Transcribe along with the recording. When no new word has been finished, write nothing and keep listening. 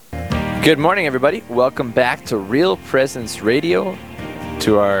Good morning, everybody. Welcome back to Real Presence Radio,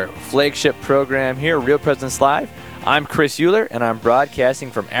 to our flagship program here, Real Presence Live. I'm Chris Euler, and I'm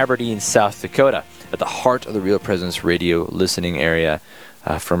broadcasting from Aberdeen, South Dakota, at the heart of the Real Presence Radio listening area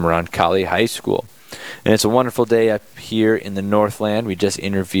from around Colley High School. And it's a wonderful day up here in the Northland. We just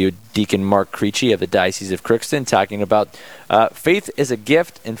interviewed Deacon Mark Creechy of the Diocese of Crookston, talking about faith is a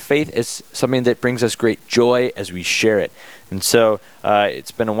gift, and faith is something that brings us great joy as we share it. And so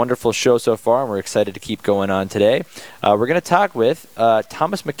it's been a wonderful show so far, and we're excited to keep going on today. We're going to talk with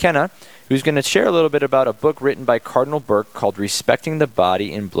Thomas McKenna, who's going to share a little bit about a book written by Cardinal Burke called Respecting the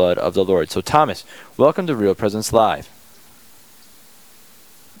Body and Blood of the Lord. So, Thomas, welcome to Real Presence Live.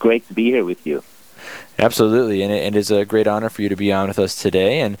 Great to be here with you. Absolutely, and it is a great honor for you to be on with us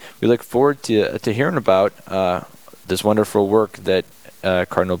today, and we look forward to hearing about this wonderful work that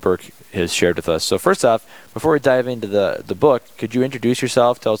Cardinal Burke has shared with us. So first off, before we dive into the book, could you introduce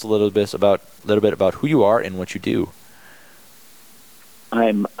yourself? Tell us a little bit about who you are and what you do.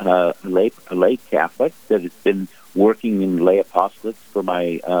 I'm a lay Catholic that has been working in lay apostolates for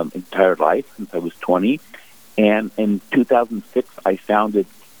my entire life since I was 20, and in 2006 I founded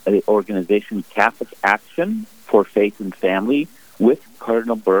the organization Catholic Action for Faith and Family with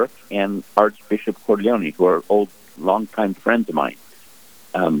Cardinal Burke and Archbishop Cordileone, who are longtime friends of mine.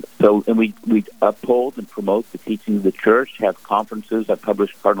 And we uphold and promote the teaching of the Church, have conferences. I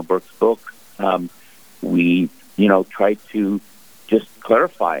published Cardinal Burke's book. We try to just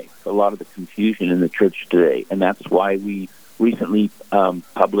clarify a lot of the confusion in the Church today, and that's why we recently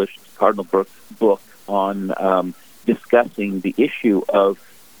published Cardinal Burke's book on discussing the issue of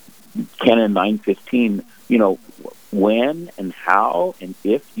Canon 915, when and how and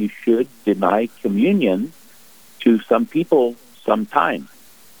if you should deny communion to some people sometime.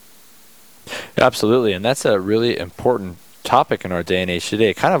 Absolutely, and that's a really important topic in our day and age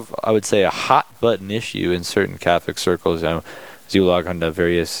today. Kind of, I would say, a hot-button issue in certain Catholic circles. As you log on to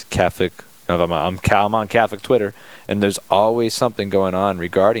various Catholic, I'm on Catholic Twitter, and there's always something going on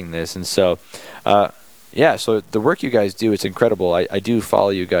regarding this. And so, so the work you guys do, it's incredible. I do follow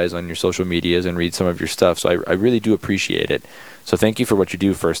you guys on your social medias and read some of your stuff, so I really do appreciate it. So thank you for what you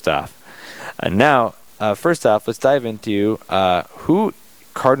do, first off. And now, first off, let's dive into who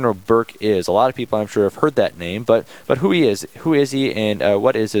Cardinal Burke is. A lot of people, I'm sure, have heard that name, but who he is, and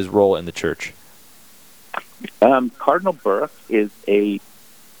what is his role in the Church? Cardinal Burke was a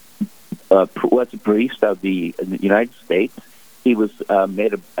priest of the United States. He was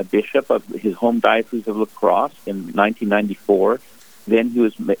made a bishop of his home diocese of La Crosse in 1994. Then he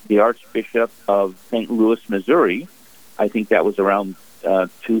was the Archbishop of St. Louis, Missouri. I think that was around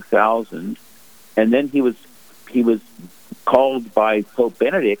 2000. And then he was called by Pope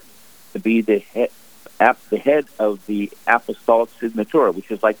Benedict to be the head of the Apostolic Signatura, which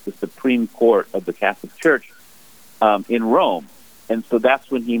is like the Supreme Court of the Catholic Church in Rome. And so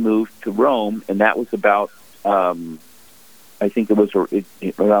that's when he moved to Rome, and that was about I think it was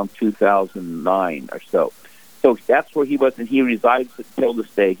around 2009 or so. So that's where he was, and he resides till this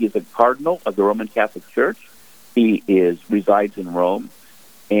day. He's a cardinal of the Roman Catholic Church. He resides in Rome,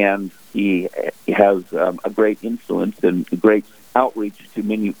 and he has a great influence and great outreach to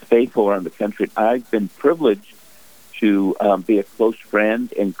many faithful around the country. I've been privileged to be a close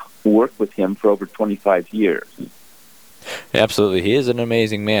friend and work with him for over 25 years. Absolutely. He is an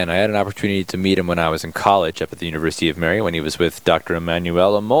amazing man. I had an opportunity to meet him when I was in college up at the University of Mary when he was with Dr.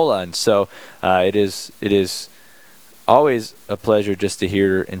 Emanuela Mola. And so it is always a pleasure just to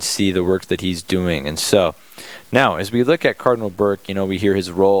hear and see the work that he's doing. And so now, as we look at Cardinal Burke, we hear his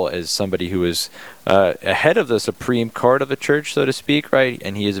role as somebody who is ahead of the Supreme Court of the Church, so to speak, right?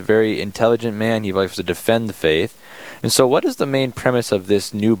 And he is a very intelligent man. He likes to defend the faith. And so what is the main premise of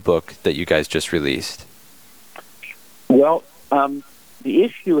this new book that you guys just released? Well, the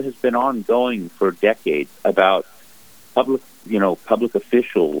issue has been ongoing for decades about public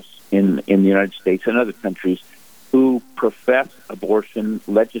officials in the United States and other countries who profess abortion,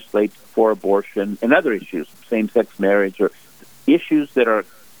 legislate for abortion, and other issues, same-sex marriage, or issues that are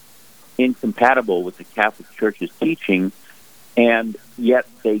incompatible with the Catholic Church's teaching, and yet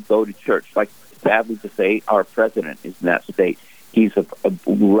they go to church. Like, sadly to say, our president is in that state. He's a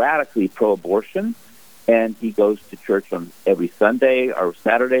radically pro-abortion, and he goes to church on every Sunday or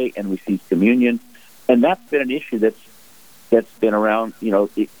Saturday and receives communion. And that's been an issue that's been around,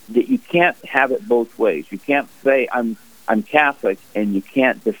 that you can't have it both ways. You can't say, I'm Catholic, and you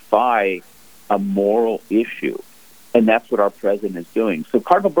can't defy a moral issue. And that's what our president is doing. So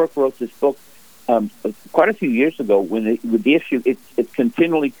Cardinal Burke wrote this book quite a few years ago when the issue, it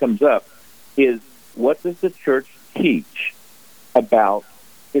continually comes up, is what does the Church teach about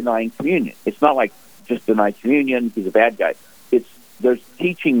denying communion. It's not like just deny communion, he's a bad guy. There's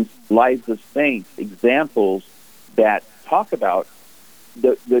teachings, lives of saints, examples that talk about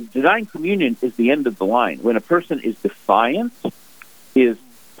the denying communion is the end of the line. When a person is defiant, is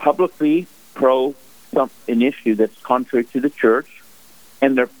publicly an issue that's contrary to the church,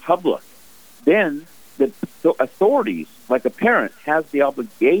 and they're public, then the authorities, like a parent, has the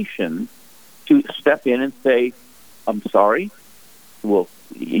obligation to step in and say, I'm sorry, well,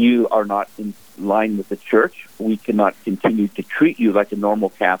 you are not in line with the church. We cannot continue to treat you like a normal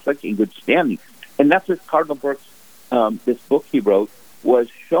Catholic in good standing. And that's what Cardinal Burke's, this book he wrote, was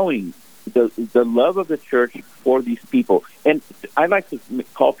showing the love of the church for these people. And I like to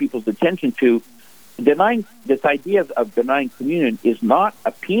call people's attention to this idea of denying communion is not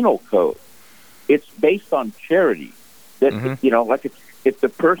a penal code. It's based on charity. That like if the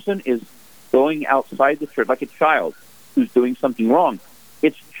person is going outside the church, like a child who's doing something wrong,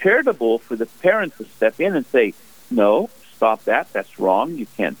 it's charitable for the parent to step in and say, no, stop that. That's wrong. You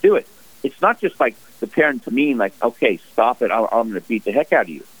can't do it. It's not just like the parent to mean like, okay, stop it. I'm going to beat the heck out of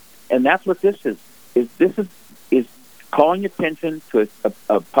you. And that's what this is. This is calling attention to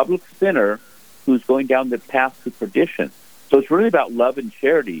a public sinner who's going down the path to perdition. So it's really about love and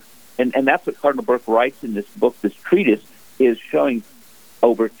charity. And that's what Cardinal Burke writes in this book, this treatise, is showing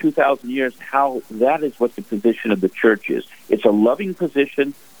over 2,000 years how that is what the position of the church is. It's a loving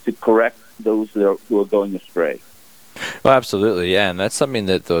position to correct those who are going astray. Well, absolutely, yeah, and that's something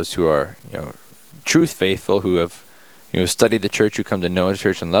that those who are, truth faithful, who have, studied the church, who come to know the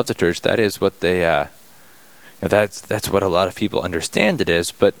church and love the church, that is what they, that's what a lot of people understand it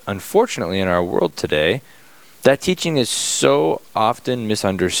is. But unfortunately, in our world today, that teaching is so often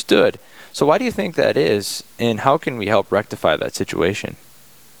misunderstood. So why do you think that is, and how can we help rectify that situation?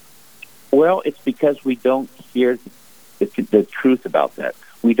 Well, it's because we don't hear the truth about that.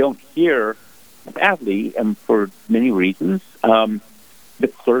 We don't hear, sadly, and for many reasons, the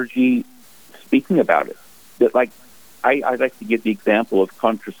clergy speaking about it. That, like, I like to give the example of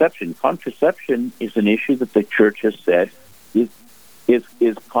contraception. Contraception is an issue that the church has said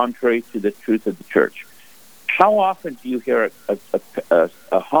is contrary to the truth of the church. How often do you hear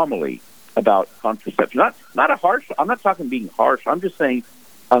a homily about contraception? Not a harsh. I'm not talking being harsh. I'm just saying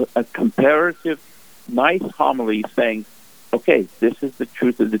a comparative, nice homily saying, okay, this is the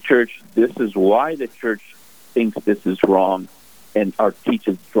truth of the church. This is why the church thinks this is wrong and our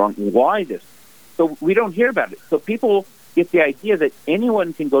teaches it's wrong. Why this? So we don't hear about it. So people get the idea that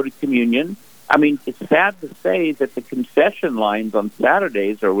anyone can go to communion. I mean, it's sad to say that the confession lines on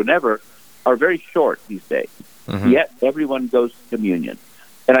Saturdays or whenever are very short these days. Mm-hmm. Yet everyone goes to communion.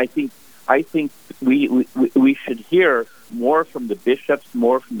 And I think we should hear more from the bishops,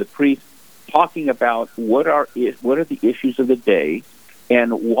 more from the priests, talking about what are the issues of the day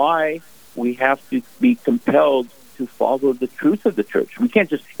and why we have to be compelled to follow the truth of the church. We can't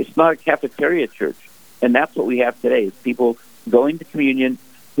just, it's not a cafeteria church. And that's what we have today, is people going to communion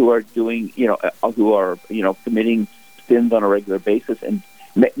who are doing, committing sins on a regular basis. And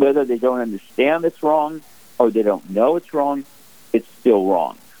whether they don't understand it's wrong or they don't know it's wrong, it's still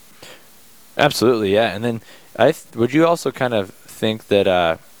wrong. Absolutely, yeah. And then would you also kind of think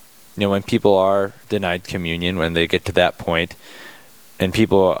that, when people are denied communion, when they get to that point, and a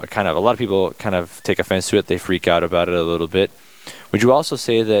lot of people kind of take offense to it, they freak out about it a little bit, would you also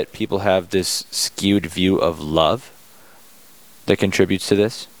say that people have this skewed view of love that contributes to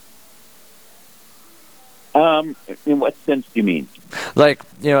this? In what sense do you mean? Like,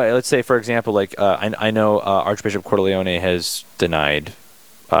 let's say, for example, like I know Archbishop Cordileone has denied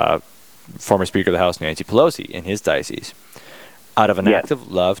former Speaker of the House Nancy Pelosi in his diocese out of an act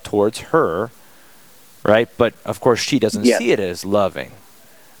of love towards her, right? But, of course, she doesn't see it as loving,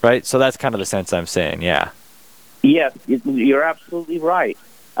 right? So that's kind of the sense I'm saying, yeah. Yes, you're absolutely right.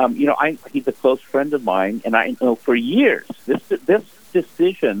 He's a close friend of mine, and I know for years this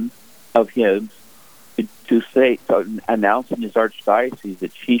decision of his to announce in his archdiocese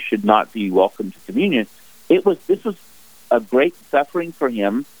that she should not be welcome to communion, this was a great suffering for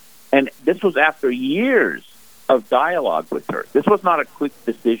him, and this was after years of dialogue with her. This was not a quick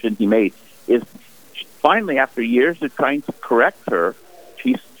decision he made. Finally, after years of trying to correct her,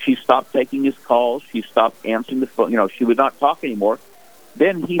 she stopped taking his calls. She stopped answering the phone. She would not talk anymore.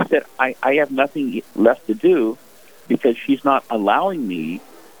 Then he said, I have nothing left to do because she's not allowing me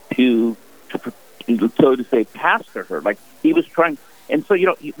to so to say, pastor her. Like, he was trying. And so,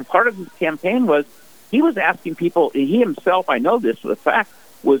 part of his campaign was he was asking people, he himself, I know this for a fact,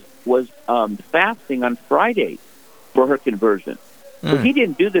 was fasting on Friday for her conversion. So he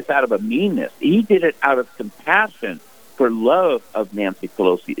didn't do this out of a meanness. He did it out of compassion for love of Nancy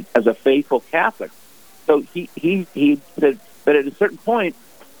Pelosi as a faithful Catholic. So he said, but at a certain point,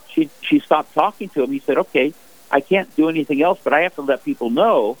 she stopped talking to him. He said, okay, I can't do anything else, but I have to let people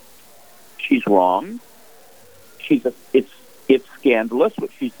know she's wrong. It's scandalous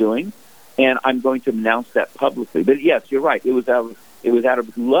what she's doing, and I'm going to announce that publicly. But yes, you're right. It was out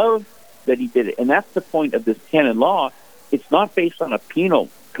of love that he did it, and that's the point of this canon law. It's not based on a penal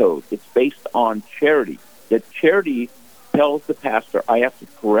code. It's based on charity. That charity tells the pastor, I have to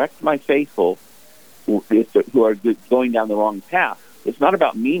correct my faithful who are going down the wrong path. It's not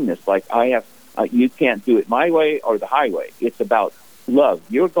about meanness, like you can't do it my way or the highway. It's about love.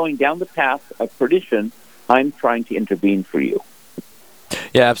 You're going down the path of perdition. I'm trying to intervene for you.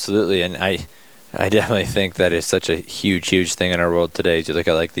 Yeah, absolutely. And I definitely think that is such a huge thing in our world today. To look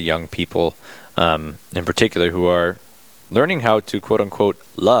at like the young people in particular who are learning how to quote unquote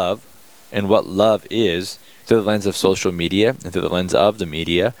love and what love is through the lens of social media and through the lens of the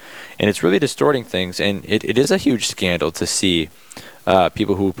media. And it's really distorting things. And it is a huge scandal to see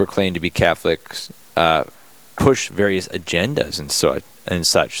people who proclaim to be Catholics push various agendas and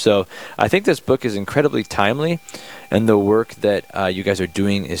such. So I think this book is incredibly timely, and the work that you guys are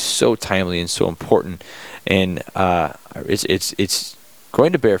doing is so timely and so important, and it's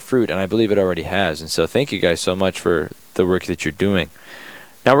going to bear fruit, and I believe it already has. And so thank you guys so much for the work that you're doing.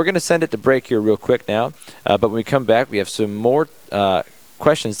 Now we're going to send it to break here real quick now, but when we come back, we have some more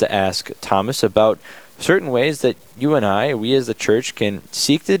questions to ask Thomas about certain ways that you and I, we as the church, can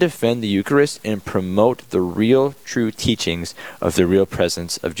seek to defend the Eucharist and promote the real, true teachings of the real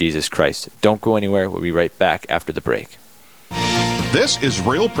presence of Jesus Christ. Don't go anywhere. We'll be right back after the break. This is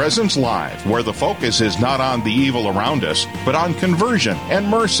Real Presence Live, where the focus is not on the evil around us, but on conversion and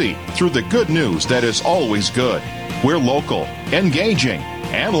mercy through the good news that is always good. We're local, engaging,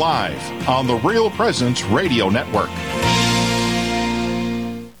 and live on the Real Presence Radio Network.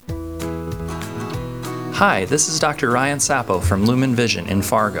 Hi, this is Dr. Ryan Sappo from Lumen Vision in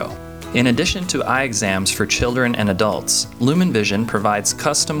Fargo. In addition to eye exams for children and adults, Lumen Vision provides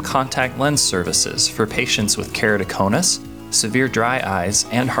custom contact lens services for patients with keratoconus, severe dry eyes,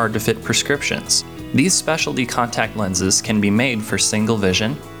 and hard-to-fit prescriptions. These specialty contact lenses can be made for single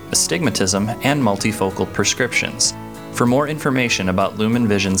vision, astigmatism, and multifocal prescriptions. For more information about Lumen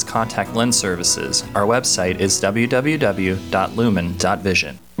Vision's contact lens services, our website is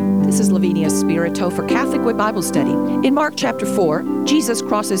www.lumen.vision. This is Lavinia Spirito for Catholic Way Bible Study. In Mark chapter 4, Jesus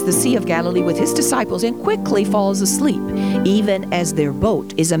crosses the Sea of Galilee with his disciples and quickly falls asleep, even as their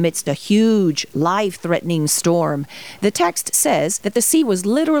boat is amidst a huge, life-threatening storm. The text says that the sea was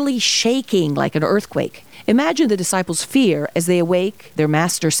literally shaking like an earthquake. Imagine the disciples' fear as they awake, their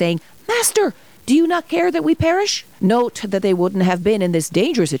master saying, "Master, do you not care that we perish?" Note that they wouldn't have been in this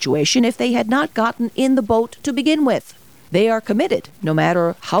dangerous situation if they had not gotten in the boat to begin with. They are committed, no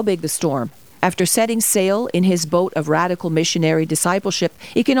matter how big the storm. After setting sail in his boat of radical missionary discipleship,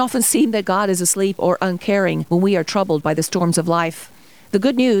 it can often seem that God is asleep or uncaring when we are troubled by the storms of life. The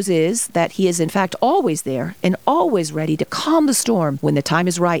good news is that he is in fact always there and always ready to calm the storm when the time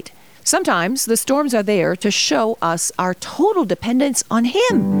is right. Sometimes the storms are there to show us our total dependence on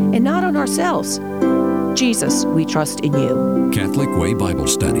him and not on ourselves. Jesus, we trust in you. Catholic Way Bible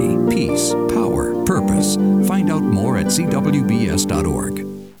Study. Peace, power, purpose. Find out more at cwbs.org.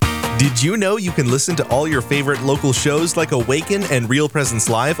 Did you know you can listen to all your favorite local shows like Awaken and Real Presence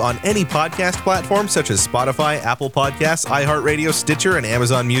Live on any podcast platform such as Spotify, Apple Podcasts, iHeartRadio, Stitcher, and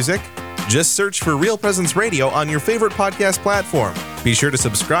Amazon Music? Just search for Real Presence Radio on your favorite podcast platform. Be sure to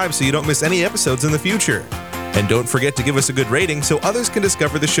subscribe so you don't miss any episodes in the future. And don't forget to give us a good rating so others can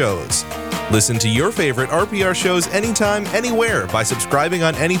discover the shows. Listen to your favorite RPR shows anytime, anywhere by subscribing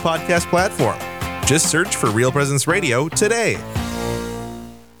on any podcast platform. Just search for Real Presence Radio today.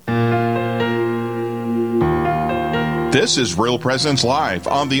 This is Real Presence Live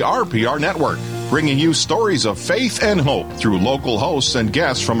on the RPR Network, bringing you stories of faith and hope through local hosts and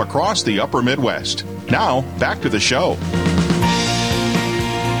guests from across the upper Midwest. Now, back to the show.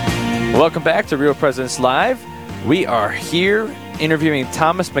 Welcome back to Real Presence Live. We are here interviewing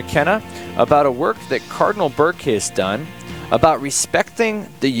Thomas McKenna about a work that Cardinal Burke has done about respecting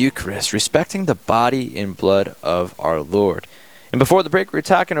the Eucharist, respecting the body and blood of our Lord. And before the break, we were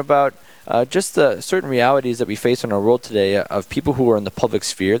talking about just the certain realities that we face in our world today of people who are in the public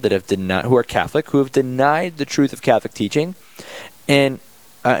sphere that have denied, who are Catholic, who have denied the truth of Catholic teaching, and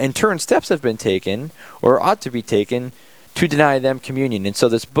in turn, steps have been taken or ought to be taken to deny them communion. And so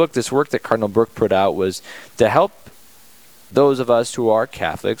this work that Cardinal Burke put out was to help those of us who are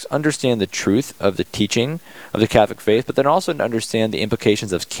Catholics understand the truth of the teaching of the Catholic faith, but then also to understand the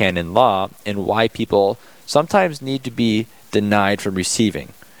implications of canon law and why people sometimes need to be denied from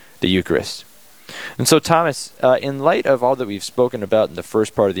receiving the Eucharist. And so, Thomas, in light of all that we've spoken about in the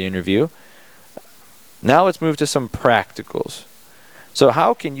first part of the interview, now let's move to some practicals. So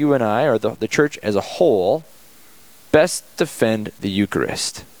how can you and I, or the church as a whole, best defend the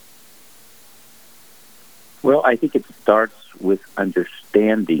Eucharist? Well, I think it starts with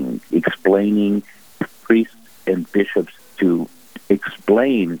understanding, explaining, priests and bishops to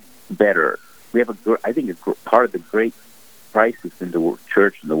explain better. We have part of the great crisis in the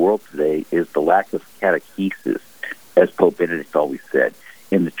church and the world today is the lack of catechesis, as Pope Benedict always said,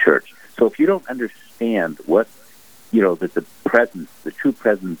 in the church. So if you don't understand what, that the presence, the true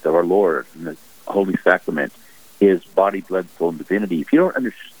presence of our Lord in the Holy Sacrament is body, blood, soul, and divinity, if you don't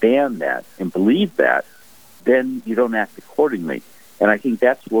understand that and believe that, then you don't act accordingly. And I think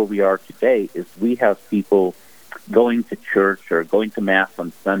that's where we are today, is we have people going to church or going to Mass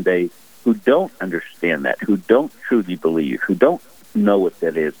on Sunday who don't understand that, who don't truly believe, who don't know what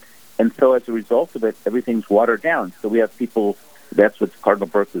that is. And so as a result of it, everything's watered down. So we have people, that's what Cardinal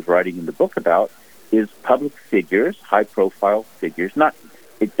Burke is writing in the book about, is public figures, high-profile figures.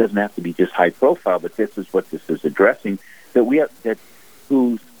 It doesn't have to be just high-profile, but this is what this is addressing,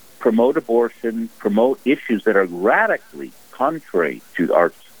 who promote abortion, promote issues that are radically contrary to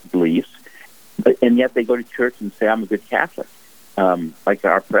our beliefs, and yet they go to church and say, I'm a good Catholic. Like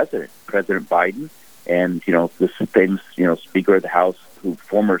our President Biden, and this famous Speaker of the House,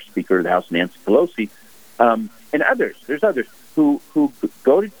 former Speaker of the House, Nancy Pelosi, and others. There's others who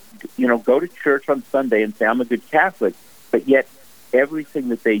go to church on Sunday and say I'm a good Catholic, but yet everything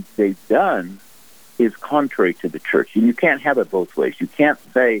that they've done is contrary to the church. And you can't have it both ways. You can't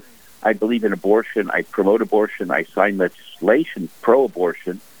say I believe in abortion, I promote abortion, I sign legislation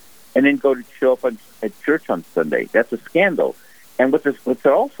pro-abortion, and then show up at church on Sunday. That's a scandal. And what's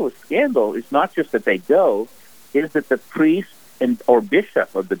also a scandal is not just that they go, is that the priest or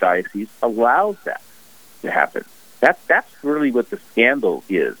bishop of the diocese allows that to happen. That's really what the scandal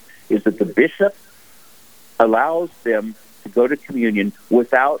is that the bishop allows them to go to communion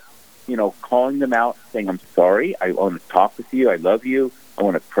without, calling them out, saying, I'm sorry, I want to talk with you, I love you, I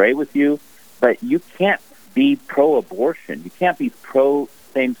want to pray with you, but you can't be pro-abortion, you can't be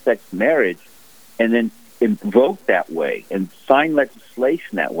pro-same-sex marriage, and then invoke that way and sign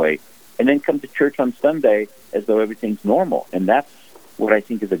legislation that way, and then come to church on Sunday as though everything's normal. And that's what I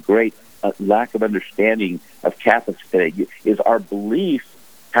think is a great lack of understanding of Catholics today, is our beliefs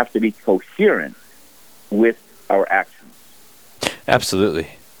have to be coherent with our actions. Absolutely.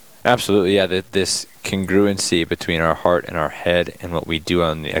 Yeah, this congruency between our heart and our head and what we do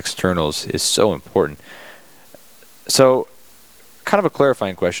on the externals is so important. So, kind of a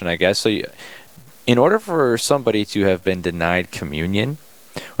clarifying question, I guess. So, in order for somebody to have been denied communion,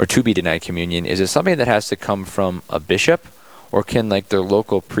 or to be denied communion, is it something that has to come from a bishop, or can their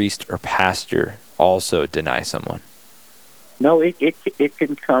local priest or pastor also deny someone? No, it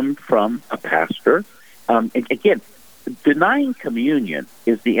can come from a pastor. And again, denying communion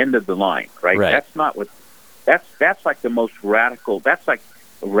is the end of the line, right? That's not what. That's like the most radical. That's like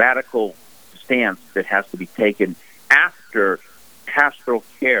a radical stance that has to be taken after pastoral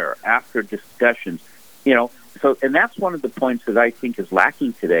care, after discussions. So, and that's one of the points that I think is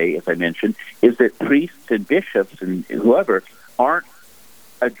lacking today, as I mentioned, is that priests and bishops and whoever aren't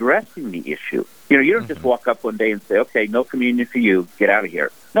addressing the issue. You don't just walk up one day and say, okay, no communion for you, get out of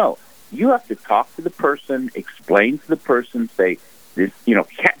here. No, you have to talk to the person, explain to the person, say, this,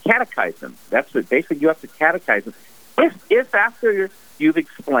 catechize them. That's what basically you have to catechize them. If after you've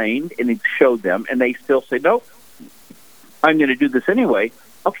explained and showed them and they still say, nope, I'm going to do this anyway,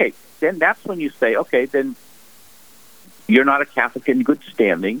 okay, then that's when you say, okay, then you're not a Catholic in good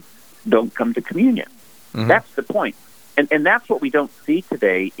standing, don't come to communion. Mm-hmm. That's the point. And that's what we don't see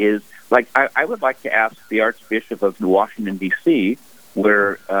today is, I would like to ask the Archbishop of Washington, D.C.,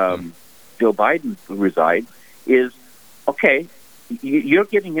 where Joe Biden resides, is, okay, you're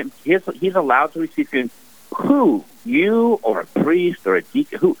giving him, he's allowed to receive communion. Who, you or a priest or a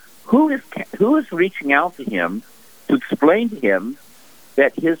deacon, who is reaching out to him to explain to him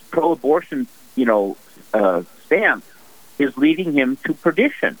that his pro-abortion, stance is leading him to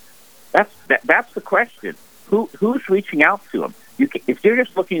perdition? That's the question. Who's reaching out to him? If you're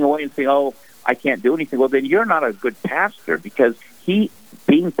just looking away and saying, "Oh, I can't do anything," well, then you're not a good pastor, because he,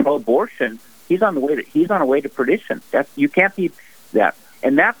 being pro-abortion, he's on the way to perdition. You can't be that.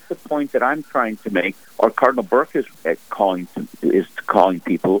 And that's the point that I'm trying to make, or Cardinal Burke is calling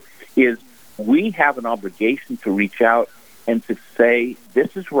people, is we have an obligation to reach out and to say,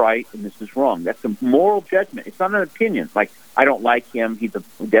 this is right and this is wrong. That's a moral judgment. It's not an opinion. Like, I don't like him, he's a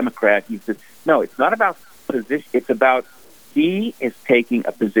Democrat, no, it's not about position. It's about he is taking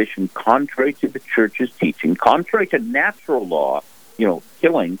a position contrary to the church's teaching, contrary to natural law,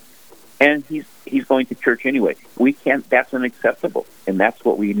 killing, and he's going to church anyway. We can't. That's unacceptable, and that's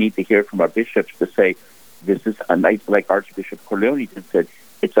what we need to hear from our bishops to say. This is like Archbishop Corleone said.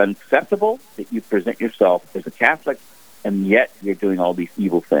 It's unacceptable that you present yourself as a Catholic, and yet you're doing all these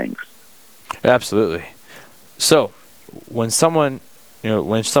evil things. Absolutely. So, when someone,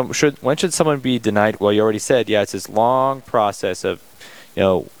 when should someone be denied? Well, you already said, it's this long process of,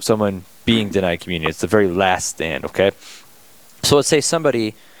 someone being denied communion. It's the very last stand. Okay. So let's say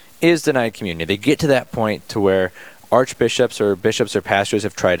somebody is denied communion. They get to that point to where archbishops or bishops or pastors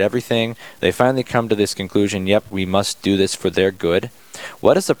have tried everything. They finally come to this conclusion, yep, we must do this for their good.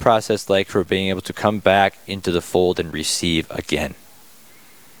 What is the process like for being able to come back into the fold and receive again?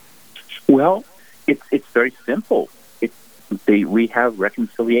 Well, it's very simple. We have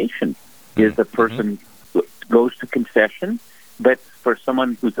reconciliation. Is the person goes to confession, but for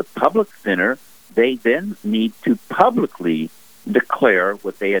someone who's a public sinner, they then need to publicly declare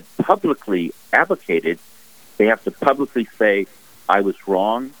what they had publicly advocated. They have to publicly say, I was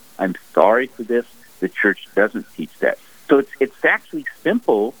wrong, I'm sorry for this. The church doesn't teach that. So it's actually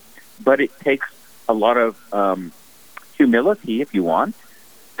simple, but it takes a lot of humility, if you want,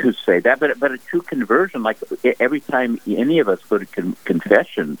 to say that. But a true conversion, like every time any of us go to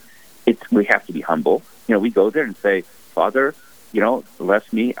confession, we have to be humble. We go there and say, Father,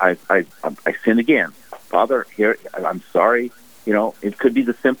 bless me, I sin again. Father, here, I'm sorry. It could be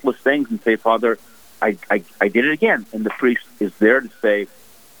the simplest things, and say, Father, I did it again. And the priest is there to say,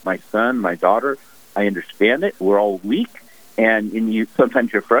 my son, my daughter, I understand it. We're all weak. And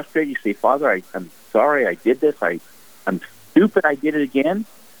sometimes you're frustrated. You say, Father, I'm sorry I did this. I'm stupid. I did it again.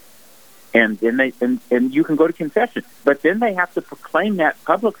 And then and you can go to confession. But then they have to proclaim that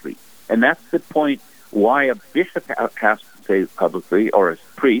publicly. And that's the point why a bishop has to say publicly, or a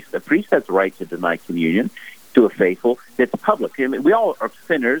priest. A priest has the right to deny communion to a faithful. It's public. I mean, we all are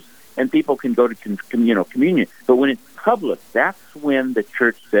sinners, and people can go to communion. But when it's public, that's when the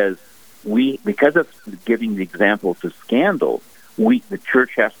church says, because of giving the example to scandal, the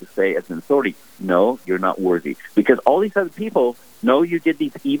church has to say as an authority, no, you're not worthy. Because all these other people know you did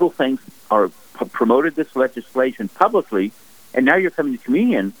these evil things or promoted this legislation publicly, and now you're coming to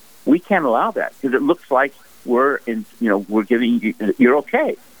communion. We can't allow that because it looks like we're giving you, you're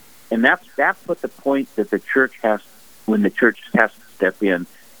okay. And that's what the point that the church when the church has to step in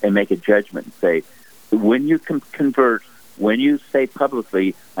and make a judgment and say, when you convert, when you say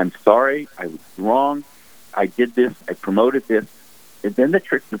publicly, I'm sorry, I was wrong, I did this, I promoted this, and then the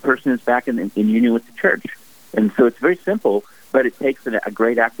person is back in union with the church. And so it's very simple, but it takes a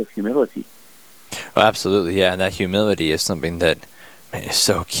great act of humility. Well, absolutely, yeah, and that humility is something that is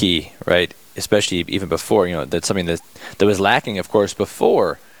so key, right? Especially even before, that's something that was lacking, of course,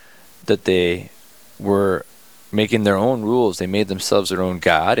 before that they were making their own rules. They made themselves their own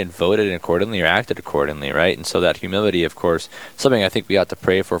God and voted accordingly or acted accordingly, right? And so that humility, of course, something I think we ought to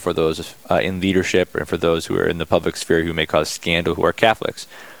pray for those in leadership and for those who are in the public sphere who may cause scandal, who are Catholics.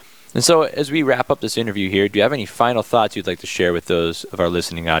 And so as we wrap up this interview here, do you have any final thoughts you'd like to share with those of our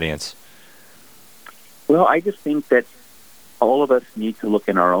listening audience? Well, I just think that all of us need to look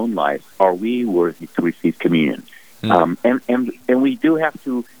in our own lives. Are we worthy to receive communion? And we do have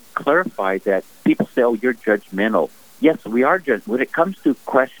to clarify that people say, oh, you're judgmental. Yes, we are judgmental. When it comes to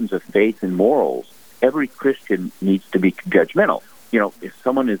questions of faith and morals, every Christian needs to be judgmental. If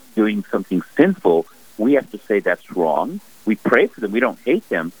someone is doing something sinful, we have to say that's wrong. We pray for them. We don't hate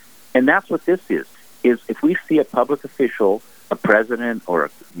them. And that's what this is if we see a public official, a president, or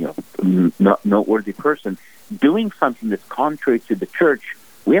a noteworthy person doing something that's contrary to the church,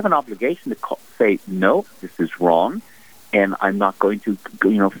 we have an obligation to say, no, this is wrong, and I'm not going to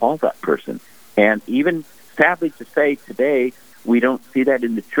follow that person. And even sadly to say today, we don't see that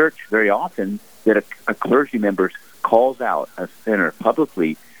in the church very often, that a clergy member calls out a sinner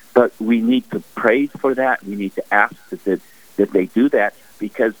publicly, but we need to pray for that. We need to ask that they do that,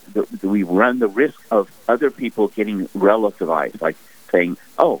 because we run the risk of other people getting relativized, like saying,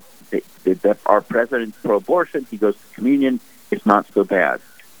 oh, our president's pro-abortion, he goes to communion, it's not so bad.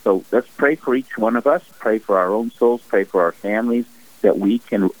 So let's pray for each one of us, pray for our own souls, pray for our families, that we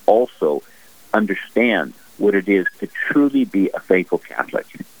can also understand what it is to truly be a faithful Catholic.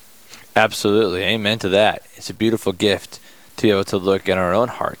 Absolutely. Amen to that. It's a beautiful gift to be able to look in our own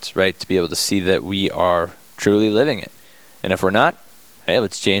hearts, right? To be able to see that we are truly living it. And if we're not, hey,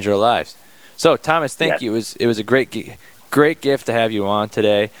 let's change our lives. So, Thomas, thank you. It was a great gift to have you on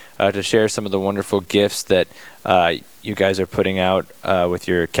today to share some of the wonderful gifts that you guys are putting out with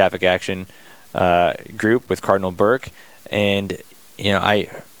your Catholic Action group with Cardinal Burke, and I'm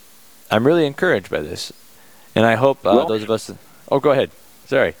really encouraged by this, and I hope those of us. Oh, go ahead.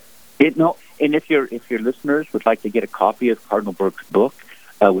 Sorry. And if your listeners would like to get a copy of Cardinal Burke's book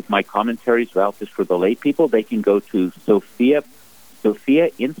with my commentaries about this for the lay people, they can go to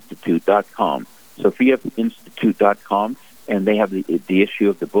sophiainstitute.com, sophiainstitute.com, and they have the issue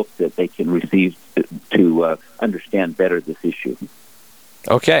of the book that they can receive to understand better this issue.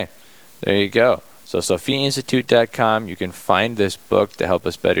 Okay, there you go. So sophiainstitute.com, you can find this book to help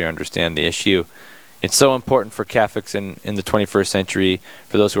us better understand the issue. It's so important for Catholics in the 21st century,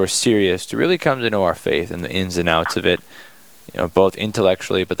 for those who are serious, to really come to know our faith and the ins and outs of it, both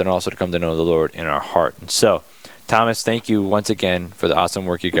intellectually, but then also to come to know the Lord in our heart. And so, Thomas, thank you once again for the awesome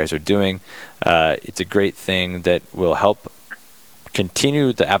work you guys are doing. It's a great thing that will help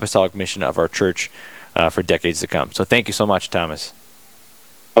continue the apostolic mission of our church for decades to come. So thank you so much, Thomas.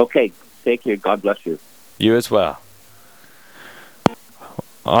 Okay, take care. God bless you. You as well.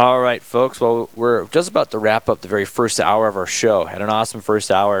 All right, folks. Well, we're just about to wrap up the very first hour of our show. Had an awesome first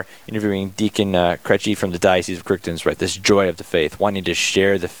hour interviewing Deacon Kretschy from the Diocese of Crookston, right? This joy of the faith, wanting to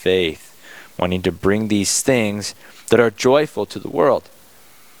share the faith, wanting to bring these things that are joyful to the world.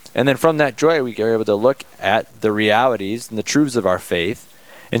 And then from that joy, we are able to look at the realities and the truths of our faith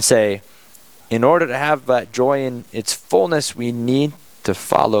and say, in order to have that joy in its fullness, we need to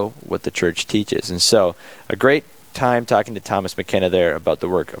follow what the church teaches. And so, a great time talking to Thomas McKenna there about the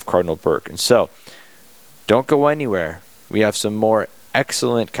work of Cardinal Burke. And so, don't go anywhere. We have some more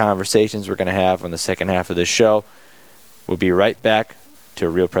excellent conversations we're going to have on the second half of this show. We'll be right back to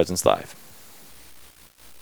Real Presence Live.